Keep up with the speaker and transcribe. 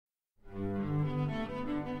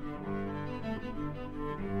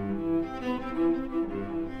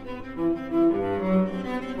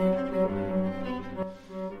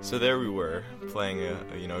So there we were, playing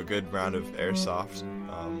a good round of airsoft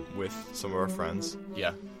with some of our friends.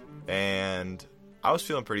 Yeah. And I was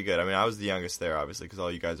feeling pretty good. I mean, I was the youngest there, obviously, because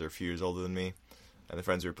all you guys are a few years older than me. And the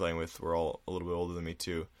friends we were playing with were all a little bit older than me,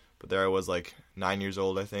 too. But there I was, 9 years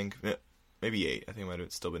old, I think. Maybe 8. I think it might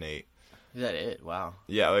have still been 8. Is that it? Wow.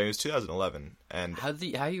 Yeah, it was 2011. And how do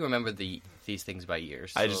you remember these things by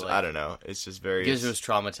years? I don't know. It's just very... Because it was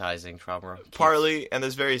traumatizing. Trauma. Partly, and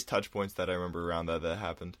there's various touch points that I remember around that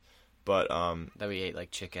happened. But, that we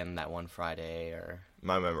ate, chicken that one Friday, or...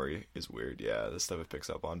 My memory is weird, yeah. The stuff it picks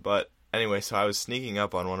up on. But, anyway, so I was sneaking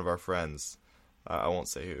up on one of our friends. I won't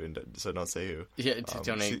say who, so don't say who. Yeah,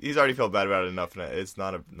 don't... He's already felt bad about it enough, and it's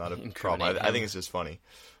not a problem. I think it's just funny.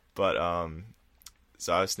 But,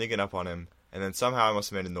 so I was sneaking up on him, and then somehow I must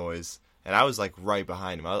have made a noise, and I was, right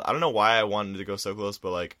behind him. I don't know why I wanted to go so close,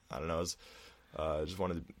 but, I don't know, I just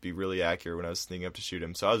wanted to be really accurate when I was sneaking up to shoot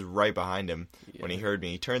him. So I was right behind him when he heard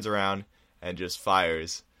me. He turns around and just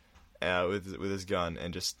fires with his gun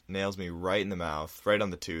and just nails me right in the mouth, right on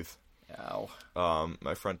the tooth. Ow.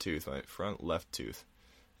 My front left tooth.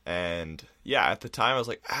 And, yeah, at the time I was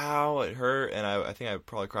like, ow, it hurt, and I think I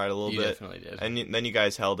probably cried a little bit. You definitely did. And then you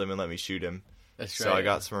guys held him and let me shoot him. That's right. So I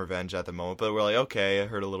got some revenge at the moment. But we're like, okay, it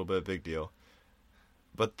hurt a little bit, big deal.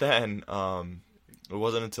 But then, it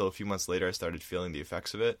wasn't until a few months later I started feeling the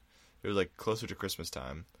effects of it. It was, closer to Christmas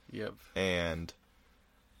time. Yep. And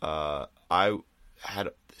I had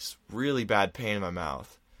this really bad pain in my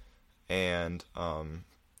mouth. And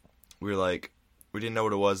we didn't know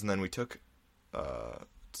what it was. And then we took...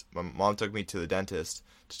 my mom took me to the dentist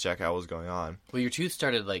to check how it was going on. Well, your tooth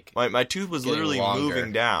started my tooth was literally longer.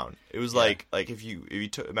 moving down. It was if you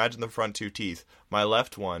imagine the front two teeth, my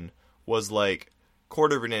left one was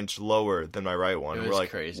quarter of an inch lower than my right one. It was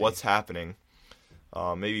crazy. What's happening?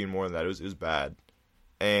 Maybe even more than that. It was bad.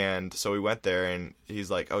 And so we went there, and he's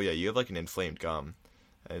like, "Oh yeah, you have an inflamed gum."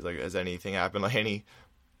 And he's like, "Has anything happened? Any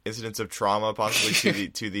incidents of trauma possibly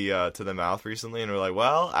to the mouth recently?" And we're like,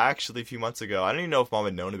 "Well, actually, a few months ago, I don't even know if Mom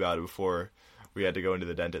had known about it before we had to go into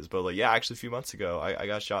the dentist, but actually, a few months ago, I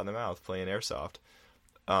got shot in the mouth playing airsoft."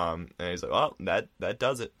 And he's like, "Well, that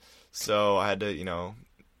does it." So I had to,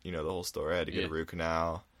 the whole story. I had to get a root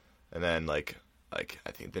canal, and then I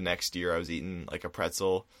think the next year I was eating a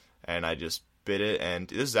pretzel, and I just bit it, and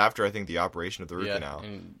this is after I think the operation of the root canal.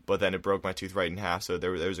 But then it broke my tooth right in half, so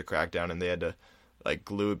there was a crackdown, and they had to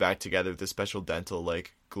glue it back together with this special dental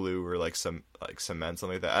glue or some cement,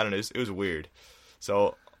 something like that. I don't know. It was weird.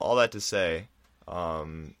 So all that to say,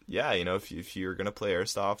 if you're gonna play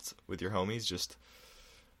airsoft with your homies, just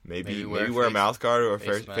maybe wear a mouth guard or a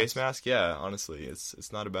face mask. Yeah, honestly,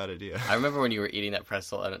 it's not a bad idea. I remember when you were eating that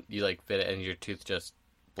pretzel and you bit it and your tooth just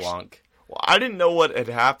blonk. Well, I didn't know what had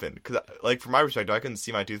happened because from my perspective, I couldn't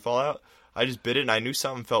see my tooth fall out. I just bit it and I knew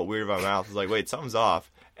something felt weird about my mouth. I was like, wait, something's off.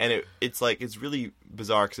 And it's really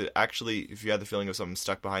bizarre because it actually, if you had the feeling of something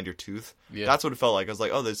stuck behind your tooth, that's what it felt like. I was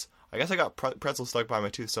like, I guess I got pretzel stuck behind my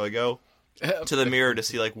tooth. So I go to the mirror to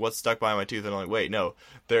see what's stuck behind my tooth, and I'm like, wait, no,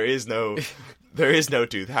 there is no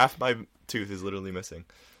tooth. Half my tooth is literally missing.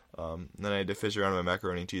 And then I had to fish around my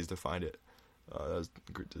macaroni and cheese to find it. That was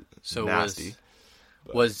nasty.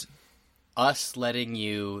 Was us letting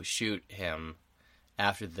you shoot him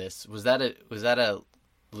after this, was that a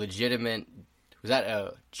legitimate? Was that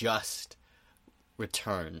a just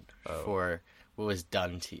return for what was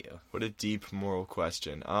done to you? What a deep moral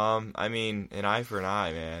question. I mean, an eye for an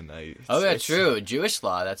eye, man. True. Jewish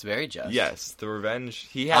law, that's very just. Yes, the revenge.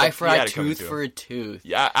 Eye for eye, tooth for a tooth.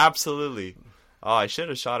 Yeah, absolutely. Oh, I should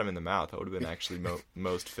have shot him in the mouth. That would have been actually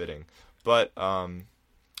most fitting. But, I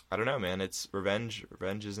don't know, man. It's revenge.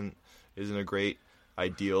 Revenge isn't a great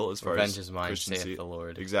ideal as far revenge as is mine, saith the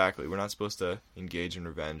Lord. Exactly. We're not supposed to engage in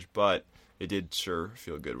revenge, but it did sure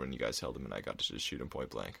feel good when you guys held him and I got to just shoot him point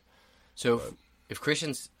blank. So if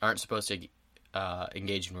Christians aren't supposed to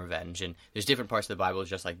engage in revenge, and there's different parts of the Bible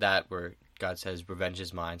just like that where God says, "Revenge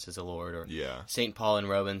is mine," says the Lord, or St. Paul in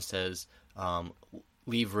Romans says,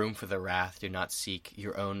 "Leave room for the wrath, do not seek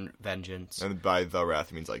your own vengeance." And by the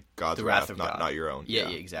wrath, it means God's wrath, not your own. Yeah,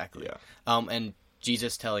 exactly. Yeah. And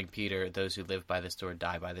Jesus telling Peter, "Those who live by the sword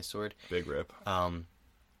die by the sword." Big rip.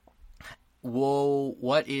 Well,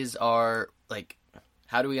 what is our,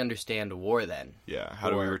 how do we understand war then? Yeah, how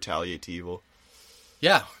do we retaliate to evil?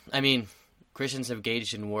 Yeah, I mean, Christians have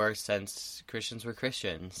engaged in war since Christians were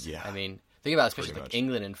Christians. Yeah. I mean, think about it, especially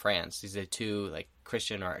England and France. These are two,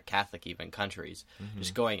 Christian or Catholic even countries,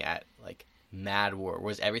 just going at, mad war.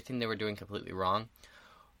 Was everything they were doing completely wrong?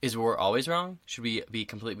 Is war always wrong? Should we be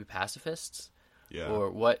completely pacifists? Yeah. Or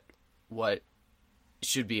what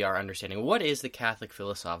should be our understanding? What is the Catholic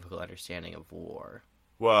philosophical understanding of war?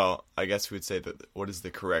 Well, I guess we would say that what is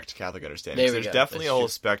the correct Catholic understanding? There's definitely a whole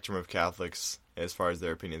spectrum of Catholics as far as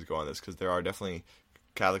their opinions go on this, because there are definitely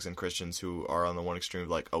Catholics and Christians who are on the one extreme of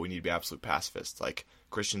like, oh, we need to be absolute pacifists. Like,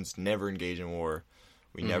 Christians never engage in war.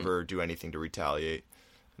 We never do anything to retaliate.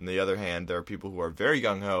 On the other hand, there are people who are very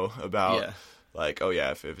gung-ho about, like, oh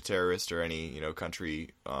yeah, if a terrorist or any,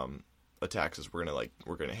 country attacks us, we're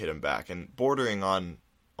gonna hit them back, and bordering on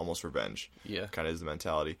almost revenge. Yeah, kind of is the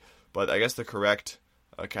mentality. But I guess the correct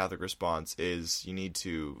Catholic response is you need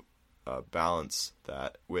to balance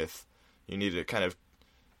that with, you need to kind of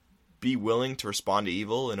be willing to respond to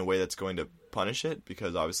evil in a way that's going to punish it,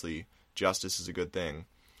 because obviously justice is a good thing,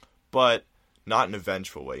 but not in a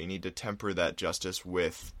vengeful way. You need to temper that justice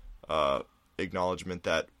with acknowledgement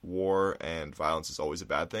that war and violence is always a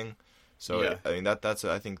bad thing. So I mean that's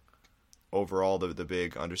I think overall the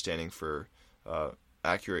big understanding for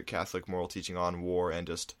accurate Catholic moral teaching on war and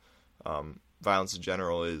just violence in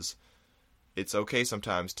general is it's okay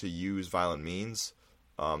sometimes to use violent means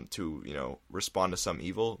to respond to some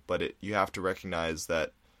evil, but you have to recognize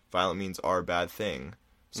that violent means are a bad thing.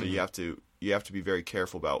 So you have to be very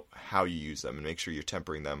careful about how you use them and make sure you're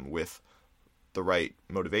tempering them with the right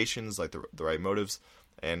motivations, like the right motives,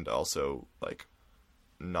 and also like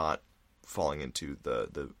not falling into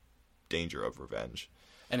the danger of revenge.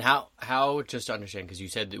 And how just to understand, because you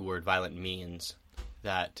said the word violent means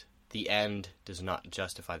that the end does not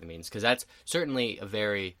justify the means, because that's certainly a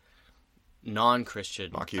very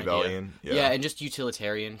non-Christian Machiavellian idea. Yeah, and just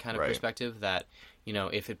utilitarian kind of perspective that,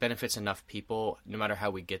 if it benefits enough people, no matter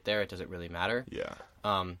how we get there, it doesn't really matter. Yeah.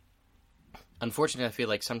 Unfortunately, I feel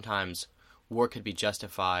like sometimes war could be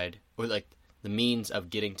justified, or like the means of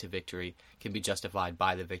getting to victory can be justified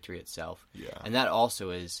by the victory itself. Yeah. And that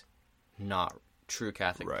also is not true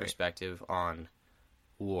Catholic perspective on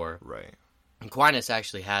war. Right. Aquinas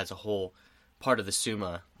actually has a whole part of the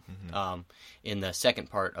Summa in the second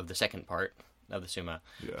part of the Summa,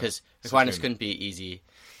 because Aquinas couldn't be easy.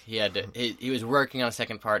 He had to, he was working on a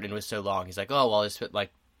second part, and it was so long. He's like, oh well, let's put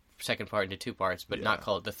like second part into two parts, but not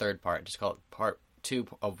call it the third part. Just call it part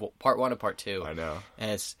one of part two. I know,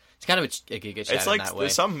 and it's kind of a good chat. It's like that way.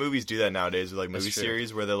 Some movies do that nowadays with like movie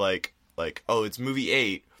series where they're like oh, it's movie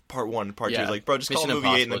 8, part 1, part 2. It's like, bro, just call it movie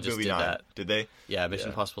 8 and then movie 9. That. Did they? Yeah, Mission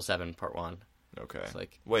Impossible 7, part 1. Okay. It's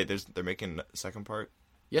like, wait, they're making a second part?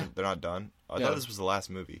 Yeah. They're not done? I thought this was the last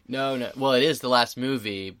movie. No. Well, it is the last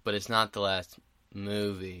movie, but it's not the last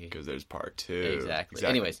movie. Because there's part 2. Exactly.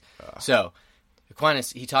 Anyways, so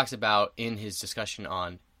Aquinas, he talks about in his discussion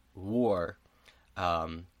on war,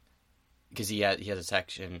 because he has a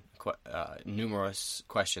section, numerous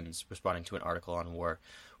questions responding to an article on war,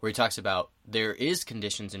 where he talks about there is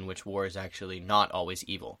conditions in which war is actually not always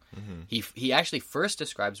evil. Mm-hmm. He actually first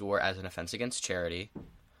describes war as an offense against charity,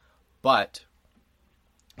 but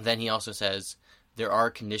then he also says there are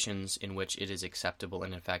conditions in which it is acceptable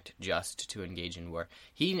and in fact just to engage in war.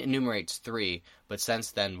 He enumerates 3, but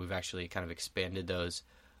since then we've actually kind of expanded those,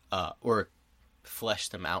 or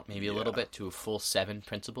fleshed them out maybe a little bit to a full 7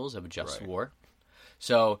 principles of just war.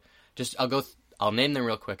 So I'll name them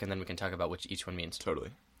real quick, and then we can talk about what each one means. Totally.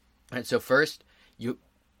 All right, so first,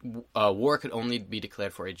 war could only be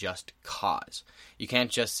declared for a just cause. You can't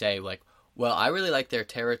just say, like, well, I really like their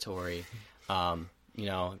territory.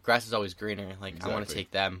 Grass is always greener. Like, exactly. I want to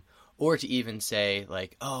take them. Or to even say,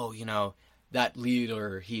 like, oh, that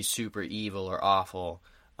leader, he's super evil or awful.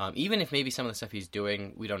 Even if maybe some of the stuff he's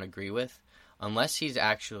doing we don't agree with, unless he's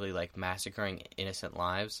actually, like, massacring innocent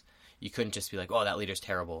lives, you couldn't just be like, oh, that leader's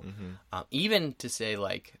terrible. Mm-hmm. Even to say,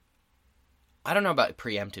 like, I don't know about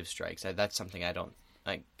preemptive strikes. That's something I don't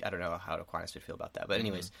know how Aquinas would feel about that. But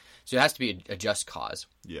anyways, so it has to be a just cause.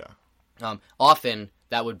 Yeah. Often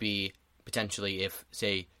that would be potentially if,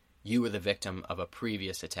 say, you were the victim of a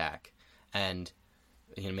previous attack, and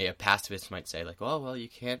maybe a pacifist might say, like, well, you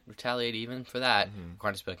can't retaliate even for that. Mm-hmm.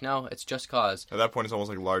 Aquinas would be like, no, it's just cause. At that point, it's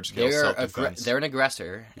almost like large-scale self-defense. They're an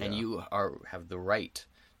aggressor, and you have the right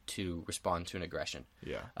to respond to an aggression.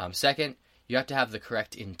 Yeah. Second, you have to have the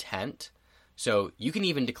correct intent. So you can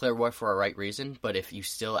even declare war for a right reason, but if you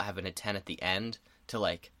still have an intent at the end to,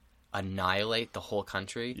 like, annihilate the whole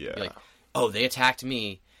country, you're like, oh, they attacked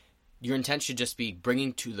me, your intent should just be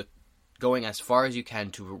going as far as you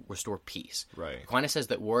can to restore peace. Right. Aquinas says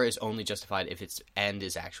that war is only justified if its end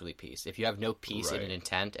is actually peace. If you have no peace in an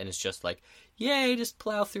intent and it's just like, yay, just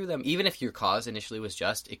plow through them, even if your cause initially was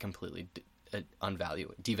just, it completely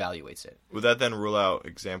devaluates it. Would that then rule out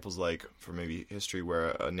examples like, for maybe history, where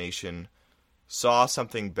a nation saw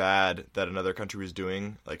something bad that another country was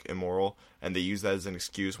doing, like immoral, and they used that as an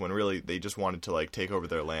excuse when really they just wanted to like take over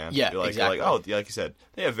their land. Yeah, exactly. Like, oh, yeah, like you said,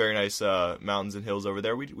 they have very nice mountains and hills over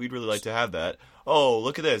there. We'd really like to have that. Oh,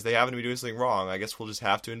 look at this! They happen to be doing something wrong. I guess we'll just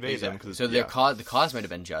have to invade them. Cause, so the cause might have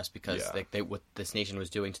been just because what this nation was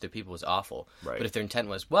doing to their people was awful. Right. But if their intent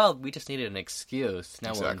was, well, we just needed an excuse,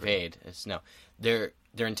 now we'll invade. Their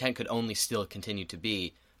intent could only still continue to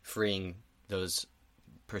be freeing those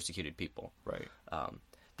persecuted people. Right.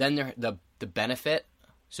 Then the benefit.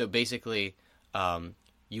 So basically,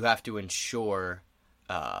 you have to ensure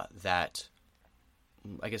that.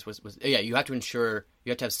 I guess you have to ensure, you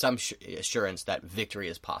have to have some assurance that victory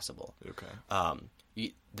is possible. Okay.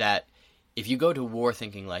 That if you go to war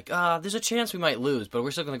thinking like, there's a chance we might lose, but we're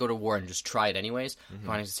still going to go to war and just try it anyways, I'm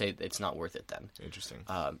going to say it's not worth it then. Interesting.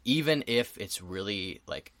 Even if it's really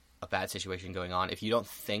like a bad situation going on, if you don't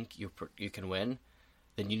think you can win,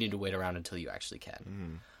 then you need to wait around until you actually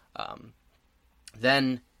can.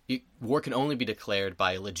 Then war can only be declared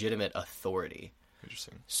by legitimate authority.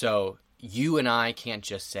 Interesting. So you and I can't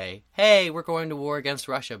just say, hey, we're going to war against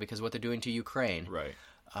Russia because of what they're doing to Ukraine. Right.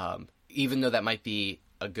 Even though that might be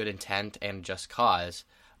a good intent and just cause,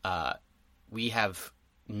 we have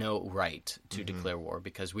no right to declare war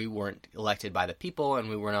because we weren't elected by the people and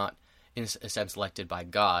we were not, in a sense, elected by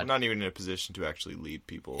God. We're not even in a position to actually lead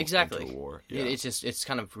people into a war. Yeah. It's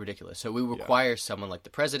kind of ridiculous. So we require someone like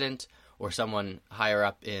the president or someone higher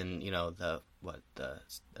up in, the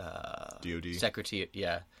DOD? Secretary,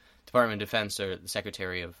 Department of Defense or the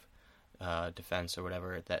Secretary of Defense or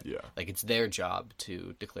whatever, that like it's their job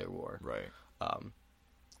to declare war. Right.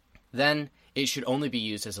 Then it should only be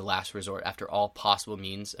used as a last resort after all possible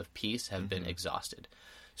means of peace have been exhausted.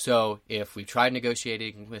 So if we tried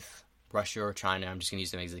negotiating with Russia or China, I'm just going to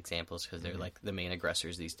use them as examples because they're like the main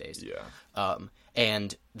aggressors these days. Yeah.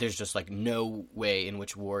 And there's just like no way in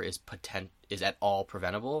which war is at all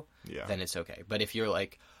preventable, then it's okay. But if you're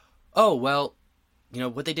like, oh, well,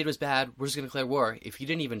 what they did was bad, we're just going to declare war. If you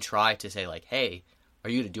didn't even try to say, like, hey, are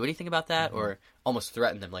you going to do anything about that? Or almost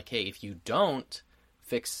threaten them, like, hey, if you don't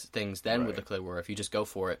fix things, then we'll declare war. If you just go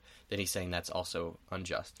for it, then he's saying that's also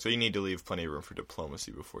unjust. So you need to leave plenty of room for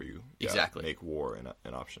diplomacy before you make war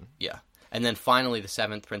an option. Yeah. And then finally, the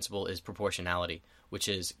seventh principle is proportionality, which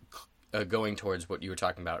is going towards what you were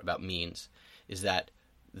talking about means, is that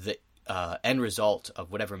the end result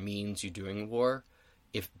of whatever means you're doing war,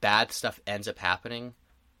 if bad stuff ends up happening,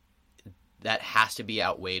 that has to be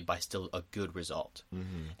outweighed by still a good result.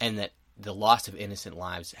 And that the loss of innocent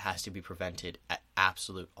lives has to be prevented at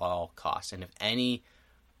absolute all costs. And if any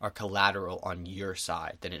are collateral on your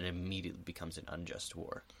side, then it immediately becomes an unjust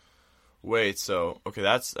war. Wait, so, okay,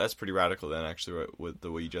 that's pretty radical then, actually, with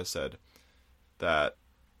the way you just said. That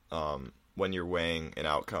when you're weighing an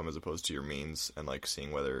outcome as opposed to your means and, like,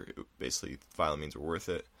 seeing whether basically violent means are worth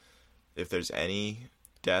it, if there's any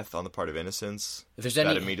death on the part of innocence,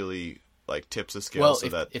 that immediately like tips the scale.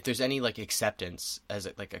 Well, if there's any like acceptance as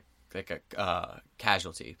a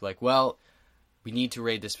casualty, like, well, we need to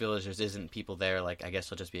raid this village. There isn't people there. Like, I guess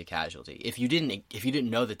it'll just be a casualty. If you didn't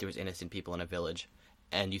know that there was innocent people in a village,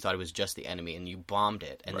 and you thought it was just the enemy, and you bombed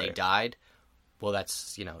it, and they died, well,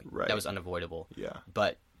 that's that was unavoidable. Yeah.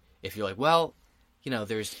 But if you're like, well,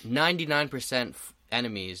 there's 99%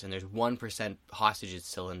 enemies and there's 1% hostages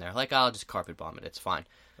still in there, like, I'll just carpet bomb it, it's fine.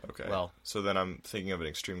 Okay. Well, so then I'm thinking of an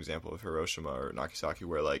extreme example of Hiroshima or Nagasaki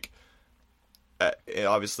where, like,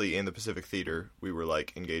 obviously in the Pacific Theater, we were,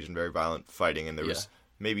 like, engaged in very violent fighting and there was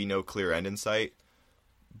maybe no clear end in sight,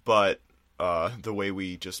 but the way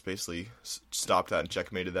we just basically stopped that and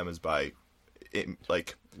checkmated them is by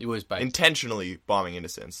intentionally bombing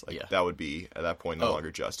innocents. Like, that would be, at that point, no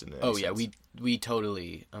longer just in any sense.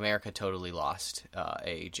 America totally lost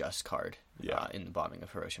a just card in the bombing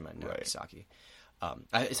of Hiroshima and Nagasaki.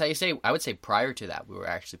 I would say prior to that, we were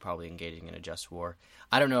actually probably engaging in a just war.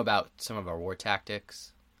 I don't know about some of our war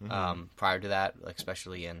tactics prior to that, like,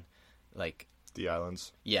 especially in, like... the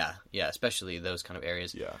islands. Yeah, especially those kind of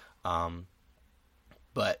areas. Yeah.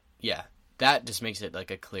 But, yeah, that just makes it,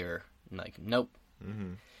 like, a clear... like, nope.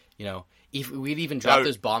 If we'd even drop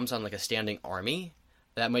those bombs on, like, a standing army,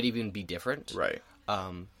 that might even be different. Right.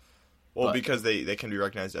 Because they can be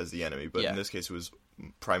recognized as the enemy, but in this case it was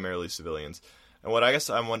primarily civilians. And what I guess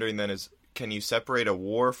I'm wondering then is, can you separate a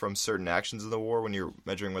war from certain actions of the war when you're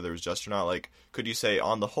measuring whether it was just or not? Like, could you say,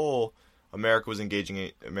 on the whole, America engaged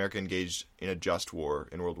in a just war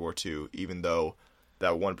in World War II, even though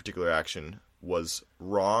that one particular action was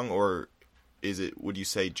wrong? Or would you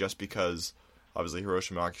say just because obviously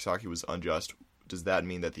Hiroshima and Nagasaki was unjust, does that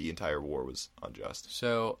mean that the entire war was unjust?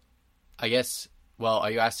 So, I guess Well,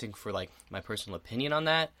 are you asking for, like, my personal opinion on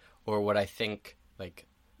that, or what I think, like,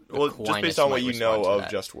 just based on what you know of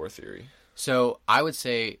just war theory. So, I would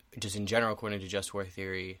say, just in general, according to just war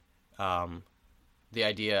theory, the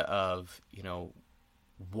idea of,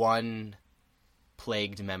 one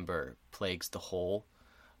plagued member plagues the whole.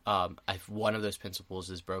 If one of those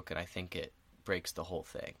principles is broken, I think it breaks the whole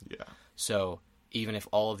thing. Yeah. So, even if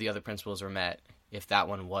all of the other principles are met, if that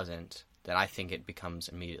one wasn't, then I think it becomes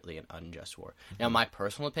immediately an unjust war. Mm-hmm. Now, my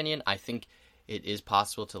personal opinion, I think it is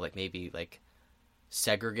possible to, like, maybe, like,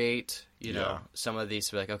 segregate, some of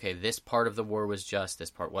these, like, okay, this part of the war was just,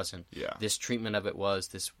 this part wasn't. Yeah. This treatment of it was,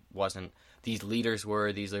 this wasn't. These leaders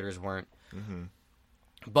were, these leaders weren't. Mm-hmm.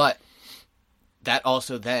 But that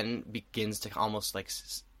also then begins to almost, like,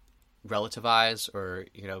 relativize or,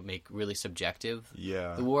 make really subjective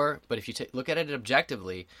the war. But if you look at it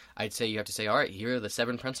objectively, I'd say you have to say, all right, here are the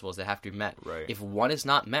 7 principles that have to be met. Right. If one is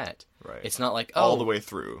not met, it's not like, all the way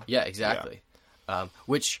through. Yeah, exactly. Yeah.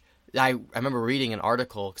 Which I remember reading an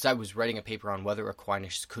article, because I was writing a paper on whether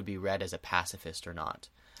Aquinas could be read as a pacifist or not.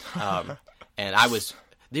 And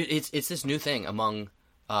it's this new thing among,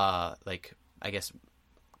 like, I guess,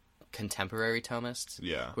 contemporary Thomists.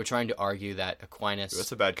 Yeah. We're trying to argue that Aquinas...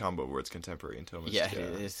 That's a bad combo of words, contemporary and Thomist. Yeah,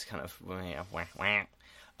 it's kind of...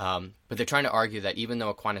 but they're trying to argue that even though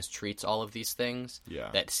Aquinas treats all of these things,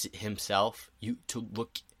 that himself,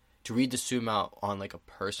 to read the Summa on, like, a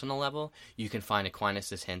personal level, you can find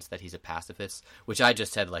Aquinas' hints that he's a pacifist, which I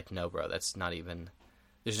just said, like, no, bro, that's not even...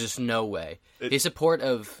 There's just no way. His support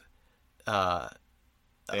of...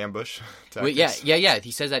 ambush tactics. Yeah.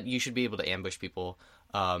 He says that you should be able to ambush people.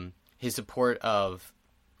 His support of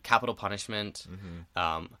capital punishment,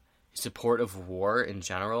 his support of war in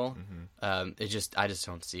general, I just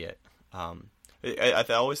don't see it. I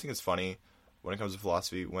always think it's funny when it comes to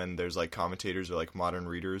philosophy when there's, like, commentators or, like, modern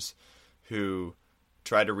readers who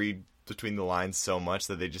try to read between the lines so much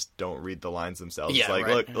that they just don't read the lines themselves. Yeah, it's like,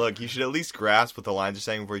 right. look, you should at least grasp what the lines are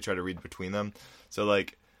saying before you try to read between them. So,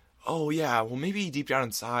 like, oh yeah, well, maybe deep down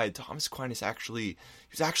inside, Thomas Aquinas he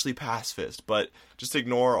was actually pacifist, but just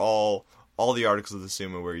ignore all the articles of the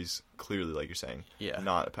Summa where he's clearly, like you're saying,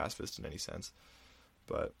 not a pacifist in any sense.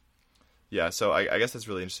 But yeah, so I guess that's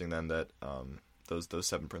really interesting then that those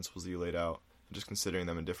 7 principles that you laid out, just considering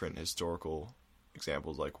them in different historical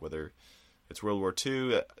examples, like whether it's World War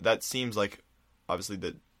II, that seems like obviously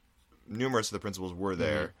that numerous of the principles were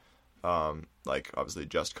there, like obviously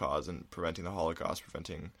just cause and preventing the Holocaust,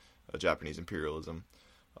 preventing Japanese imperialism.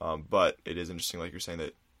 But it is interesting, like you're saying,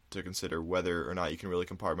 that to consider whether or not you can really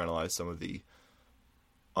compartmentalize some of the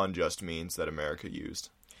unjust means that America used.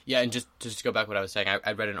 Yeah, and just to go back to what I was saying,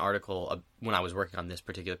 I read an article when I was working on this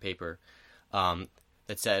particular paper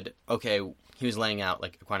that said, okay, he was laying out,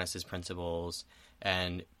 like, Aquinas' principles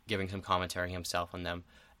and giving some commentary himself on them,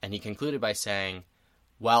 and he concluded by saying,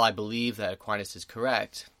 while I believe that Aquinas is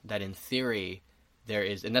correct, that in theory there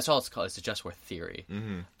is, and that's all it's called, it's a just war theory,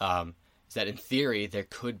 is that in theory there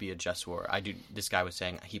could be a just war. This guy was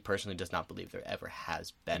saying he personally does not believe there ever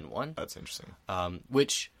has been one. That's interesting.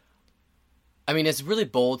 Which, I mean, it's a really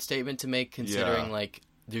bold statement to make, considering, like,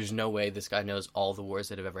 there's no way this guy knows all the wars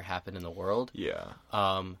that have ever happened in the world. Yeah.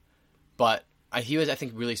 But he was, I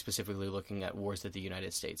think, really specifically looking at wars that the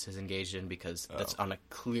United States has engaged in, because that's on a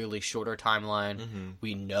clearly shorter timeline.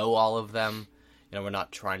 We know all of them. We're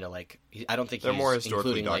not trying to, like... I don't think they're he's more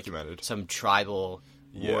historically including, documented. Like, some tribal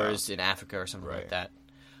wars in Africa or something like that.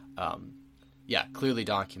 Clearly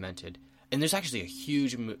documented. And there's actually a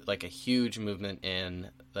huge movement in,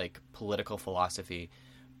 like, political philosophy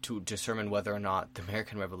to determine whether or not the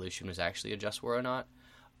American Revolution was actually a just war or not.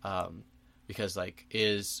 Because, like,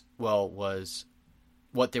 was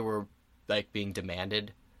what they were, like, being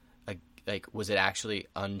demanded, like, was it actually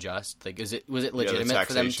unjust? Like, was it legitimate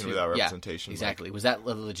for them to... without representation. Yeah, exactly. Was that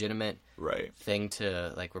a legitimate thing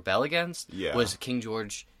to, like, rebel against? Yeah. Was King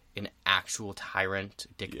George an actual tyrant,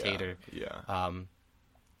 dictator? Yeah.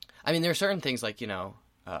 I mean, there are certain things, like,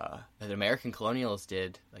 that American colonials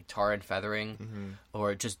did, like tar and feathering,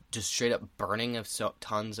 or just straight up burning of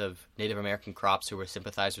tons of Native American crops who were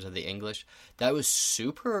sympathizers of the English. That was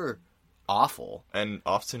super awful. And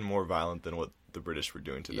often more violent than what the British were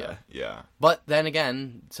doing to them. Yeah. But then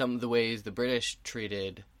again, some of the ways the British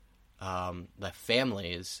treated the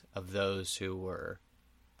families of those who were,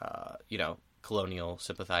 colonial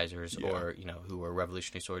sympathizers or, who were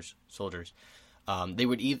revolutionary soldiers, they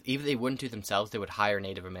would either they wouldn't do it themselves. They would hire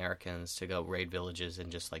Native Americans to go raid villages and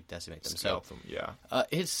just, like, decimate them. Scalp them, yeah.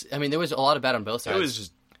 There was a lot of bad on both sides. It was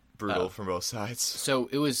just brutal from both sides. So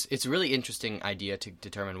it's a really interesting idea to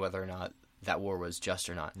determine whether or not that war was just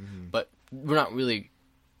or not. But we're not really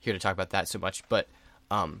here to talk about that so much. But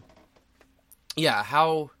yeah,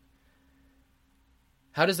 how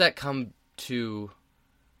does that come to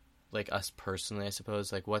like us personally? I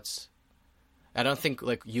suppose like I don't think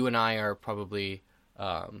like you and I are probably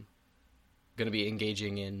going to be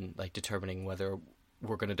engaging in like determining whether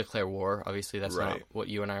we're going to declare war. Obviously, that's not what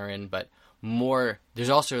you and I are in. But there's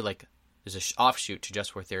also like there's an offshoot to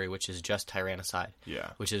just war theory, which is just tyrannicide.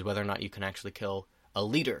 Yeah. Which is whether or not you can actually kill a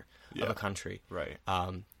leader of a country. Right.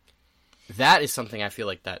 That is something I feel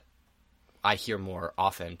like that I hear more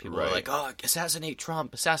often. People are like, "Oh, assassinate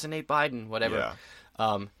Trump, assassinate Biden, whatever."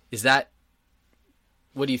 Yeah. Is that?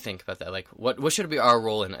 What do you think about that? Like, what should be our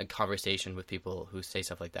role in a conversation with people who say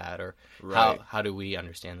stuff like that, or how do we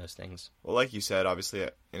understand those things? Well, like you said, obviously,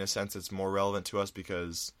 in a sense, it's more relevant to us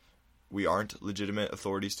because we aren't legitimate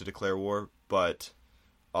authorities to declare war, but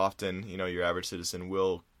often, your average citizen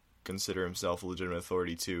will consider himself a legitimate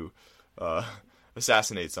authority to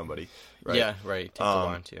assassinate somebody. Right? Yeah, right. Take the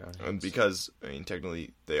law into your own hands. And because,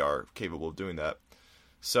 technically, they are capable of doing that.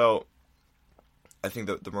 So, I think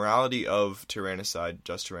that the morality of tyrannicide,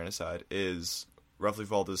 just tyrannicide, is roughly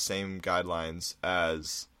followed the same guidelines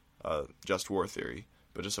as just war theory,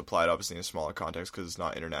 but just applied obviously in a smaller context because it's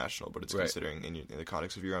not international, but it's considering in the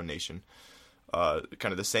context of your own nation.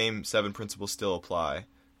 Kind of the same 7 principles still apply.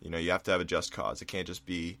 You have to have a just cause. It can't just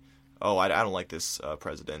be, oh, I don't like this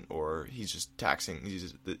president, or he's just taxing,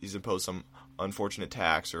 he's imposed some unfortunate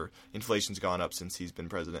tax, or inflation's gone up since he's been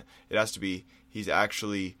president. It has to be, he's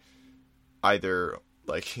actually either,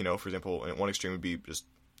 like, for example, one extreme would be just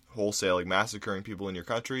wholesale, like, massacring people in your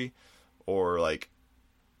country, or, like,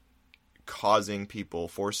 forcing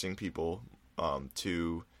people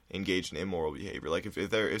to engage in immoral behavior. Like,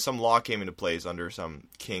 if some law came into place under some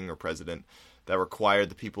king or president that required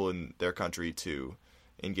the people in their country to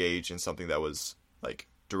engage in something that was, like,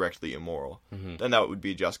 directly immoral, then that would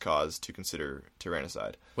be a just cause to consider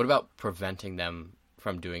tyrannicide. What about preventing them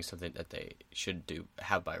from doing something that they should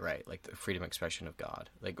have by right, like the freedom of expression of God,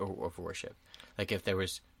 like or of worship? Like if there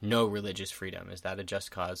was no religious freedom, is that a just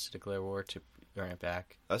cause to declare war, to earn it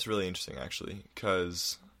back? That's really interesting, actually,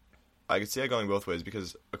 because I could see it going both ways,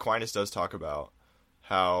 because Aquinas does talk about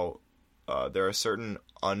how there are certain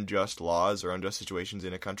unjust laws or unjust situations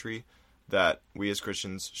in a country that we as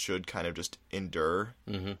Christians should kind of just endure,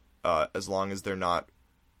 as long as they're not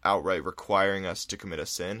outright requiring us to commit a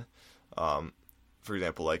sin. For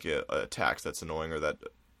example, like a tax that's annoying or that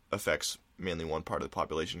affects mainly one part of the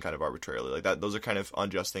population kind of arbitrarily. Like that, those are kind of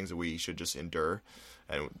unjust things that we should just endure,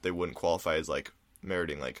 and they wouldn't qualify as like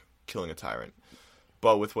meriting like killing a tyrant.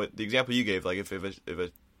 But with what the example you gave, like if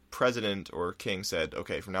a president or king said,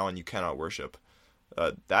 okay, from now on you cannot worship,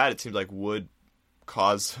 that it seems like would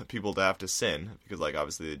cause people to have to sin, because like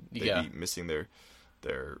obviously they'd be missing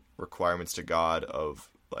their requirements to God of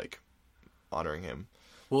like honoring him.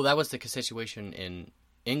 Well, that was the situation in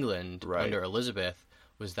England under Elizabeth,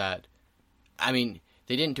 was that, I mean,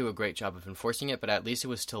 they didn't do a great job of enforcing it, but at least it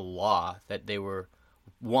was still law that they were,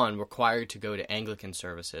 1, required to go to Anglican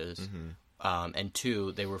services, and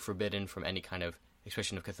 2, they were forbidden from any kind of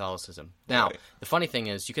expression of Catholicism. Now, the funny thing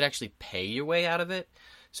is, you could actually pay your way out of it,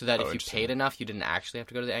 so that if you paid enough, you didn't actually have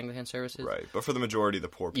to go to the Anglican services. Right, but for the majority of the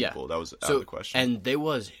poor people, that was out of the question. And there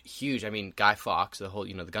was huge, I mean, Guy Fawkes, the whole,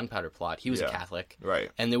 the gunpowder plot, he was a Catholic. Right.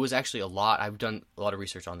 And there was actually a lot, I've done a lot of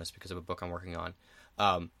research on this because of a book I'm working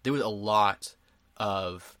on. There was a lot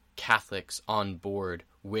of Catholics on board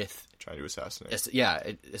with trying to assassinate.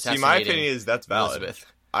 Assassinating. See, my opinion is that's valid. Elizabeth.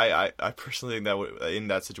 I personally think that in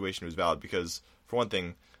that situation it was valid because, for one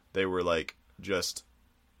thing, they were like just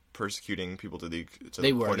persecuting people to the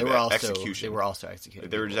point of execution. They were also executing.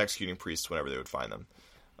 They were just executing priests whenever they would find them.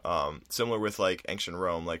 Similar with like ancient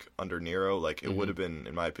Rome, like under Nero, like it would have been,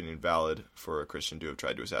 in my opinion, valid for a Christian to have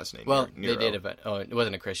tried to assassinate Nero. They did, but it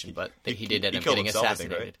wasn't a Christian, but he did end up getting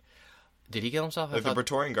assassinated. I think, right? Did he kill himself? Like the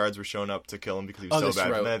Praetorian guards were showing up to kill him because he was so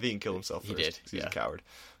bad. And then I think he killed himself first. He did. He's a coward.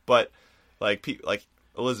 But like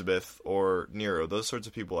Elizabeth or Nero, those sorts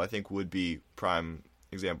of people, I think, would be prime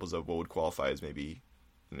examples of what would qualify as maybe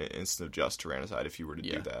an instance of just tyrannicide if you were to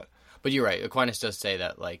do that. But you're right. Aquinas does say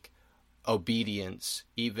that like obedience,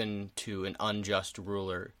 even to an unjust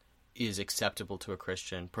ruler, is acceptable to a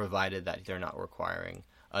Christian, provided that they're not requiring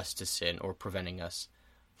us to sin or preventing us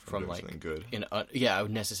from like good. A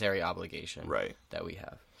necessary obligation that we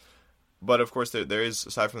have. But of course, there is,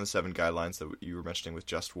 aside from the 7 guidelines that you were mentioning with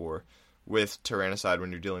just war, with tyrannicide,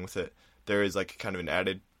 when you're dealing with it, there is like kind of an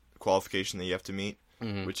added qualification that you have to meet,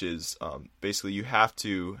 which is basically you have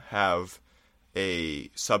to have a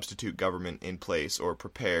substitute government in place or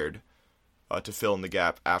prepared to fill in the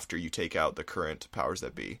gap after you take out the current powers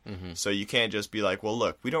that be. Mm-hmm. So you can't just be like, well,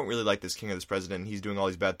 look, we don't really like this king or this president. He's doing all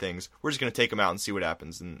these bad things. We're just going to take him out and see what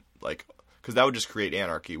happens. And like, because that would just create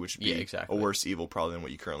anarchy, which would be a worse evil probably than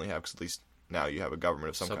what you currently have. Because at least now you have a government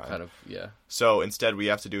of some kind. So instead, what you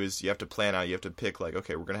have to do is you have to plan out. You have to pick like,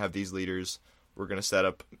 okay, we're going to have these leaders. We're going to set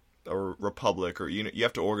up a republic, or you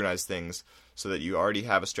have to organize things so that you already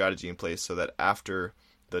have a strategy in place, so that after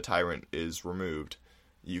the tyrant is removed,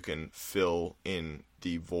 you can fill in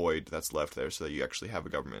the void that's left there, so that you actually have a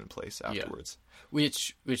government in place afterwards. Yeah.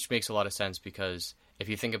 Which makes a lot of sense, because if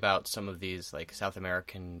you think about some of these like South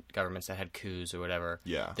American governments that had coups or whatever,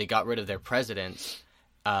 they got rid of their presidents,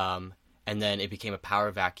 and then it became a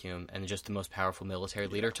power vacuum, and just the most powerful military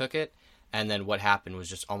leader took it. And then what happened was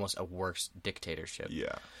just almost a worse dictatorship.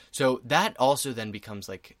 Yeah. So that also then becomes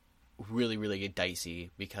like really, really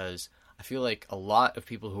dicey, because I feel like a lot of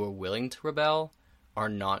people who are willing to rebel are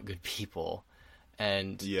not good people.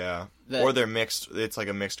 And or they're mixed. It's like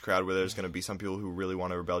a mixed crowd where there's going to be some people who really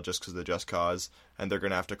want to rebel just because of the just cause, and they're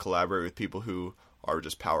going to have to collaborate with people who are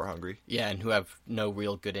just power hungry. Yeah, and who have no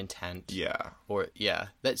real good intent. Yeah.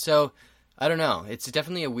 So I don't know. It's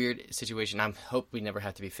definitely a weird situation. I hope we never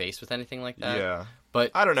have to be faced with anything like that. Yeah. But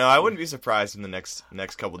I don't know. I wouldn't be surprised in the next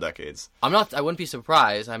couple decades. I wouldn't be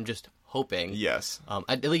surprised. I'm just hoping. Yes.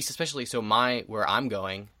 At least, especially, so where I'm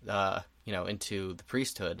going, into the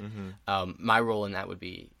priesthood, my role in that would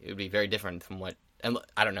be very different from what, and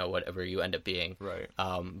I don't know, whatever you end up being. Right.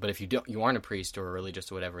 But if you aren't a priest or a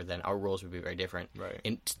religious or whatever, then our roles would be very different. Right.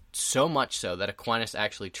 And so much so that Aquinas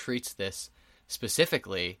actually treats this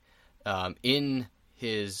specifically in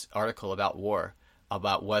his article about war,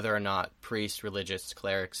 about whether or not priests, religious,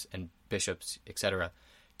 clerics, and bishops, etc.,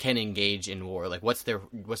 can engage in war. Like, what's their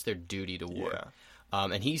duty to war? Yeah.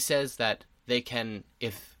 And he says that they can,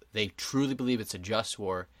 if they truly believe it's a just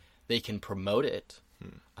war, they can promote it.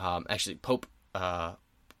 Actually, Pope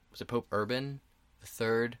was it Pope Urban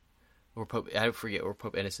III, or Pope, I forget, or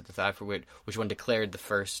Pope Innocent III, I forget which one declared the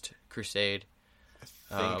first crusade.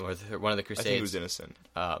 Or one of the crusades. I think he was innocent.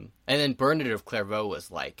 And then Bernard of Clairvaux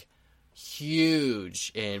was like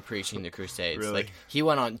huge in preaching the crusades. Really? Like, he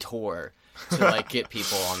went on tour to like get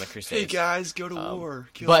people on the crusades. Hey guys, go to war,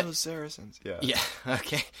 kill those Saracens. Yeah.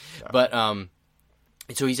 Okay. Yeah. But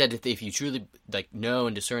so he said that if you truly like know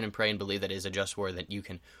and discern and pray and believe that it is a just war, that you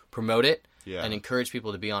can promote it and encourage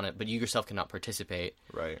people to be on it, but you yourself cannot participate.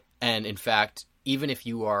 Right. And in fact, even if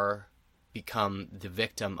you are become the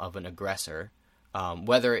victim of an aggressor,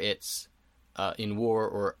 whether it's in war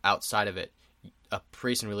or outside of it, a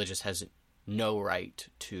priest and religious has no right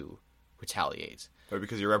to retaliate. Right,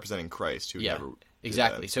 because you're representing Christ, who never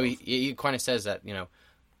exactly. So he kind of says that,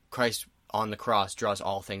 Christ on the cross draws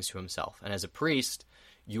all things to himself, and as a priest,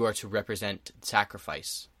 you are to represent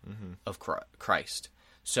sacrifice of Christ.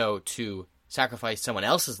 So to sacrifice someone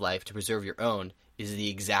else's life to preserve your own is the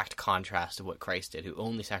exact contrast of what Christ did, who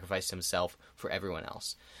only sacrificed himself for everyone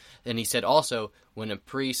else. And he said also, when a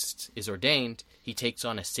priest is ordained, he takes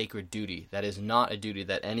on a sacred duty. That is not a duty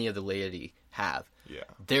that any of the laity have. Yeah.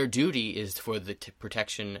 Their duty is for the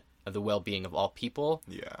protection of the well-being of all people.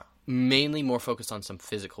 Yeah. Mainly more focused on some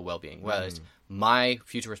physical well-being, whereas my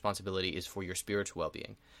future responsibility is for your spiritual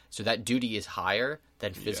well-being. So that duty is higher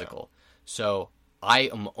than physical. Yeah. So I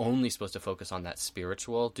am only supposed to focus on that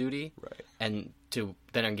spiritual duty, right? And to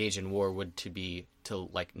then engage in war would to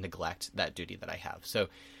like neglect that duty that I have. So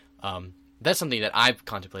that's something that I've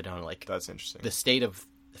contemplated on, like, that's interesting. The state of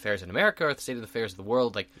affairs in America or the state of affairs of the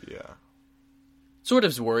world, like, sort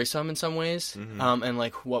of is worrisome in some ways. And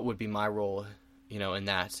like, what would be my role, in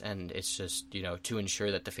that? And it's just, to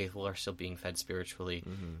ensure that the faithful are still being fed spiritually,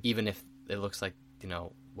 even if it looks like,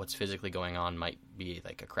 what's physically going on might be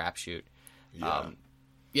like a crapshoot.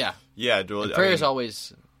 Prayer is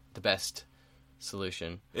always the best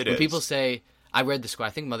solution. When people say, I read this quote,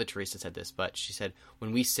 I think Mother Teresa said this, but she said,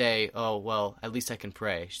 when we say, oh, well, at least I can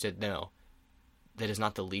pray, she said, no, that is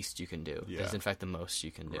not the least you can do. That is, in fact, the most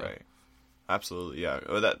you can do. Right. Absolutely, yeah.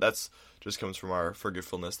 That's just comes from our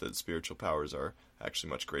forgetfulness that spiritual powers are actually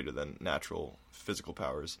much greater than natural physical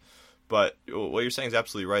powers. But what you're saying is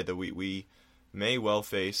absolutely right, that we may well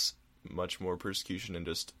face much more persecution and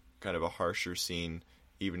just kind of a harsher scene,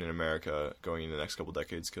 even in America, going into the next couple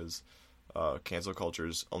decades, because cancel culture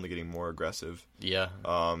is only getting more aggressive. Yeah.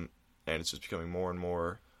 And it's just becoming more and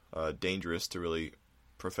more dangerous to really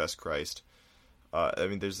profess Christ.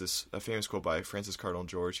 There's a famous quote by Francis Cardinal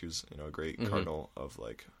George, who's a great cardinal of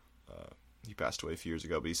he passed away a few years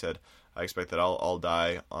ago, but he said, "I expect that I'll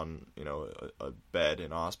die on a bed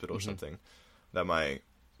in a hospital or something, that my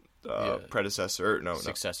successor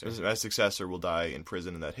will die in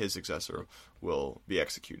prison, and that his successor will be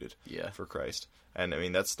executed for Christ. And I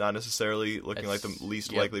mean, that's not necessarily looking like the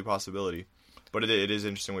least likely possibility. But it is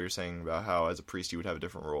interesting what you're saying about how, as a priest, you would have a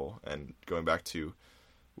different role. And going back to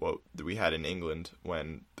what we had in England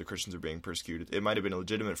when the Christians were being persecuted, it might have been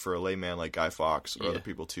legitimate for a layman like Guy Fawkes or other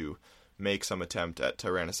people to make some attempt at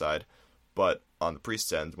tyrannicide. But on the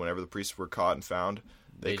priest's end, whenever the priests were caught and found,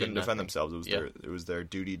 they couldn't defend themselves. It was their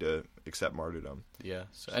duty to accept martyrdom. Yeah,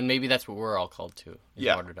 and maybe that's what we're all called to.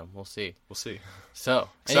 Martyrdom. We'll see. So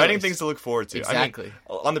exciting things to look forward to. Exactly.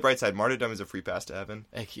 I mean, on the bright side, martyrdom is a free pass to heaven.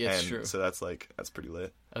 It's true. So that's pretty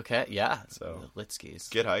lit. Okay. Yeah. So lit skis.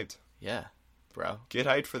 Get hyped. Yeah, bro. Get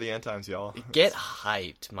hyped for the end times, y'all. Get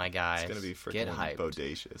hyped, my guys. It's gonna be freaking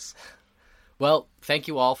bodacious. Well, thank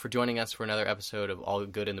you all for joining us for another episode of All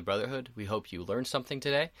Good in the Brotherhood. We hope you learned something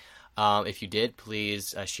today. If you did,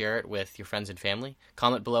 please share it with your friends and family.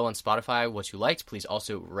 Comment below on Spotify what you liked. Please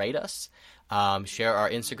also rate us. Share our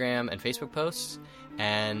Instagram and Facebook posts.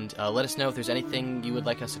 And let us know if there's anything you would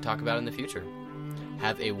like us to talk about in the future.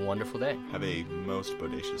 Have a wonderful day. Have a most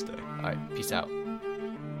bodacious day. All right. Peace out.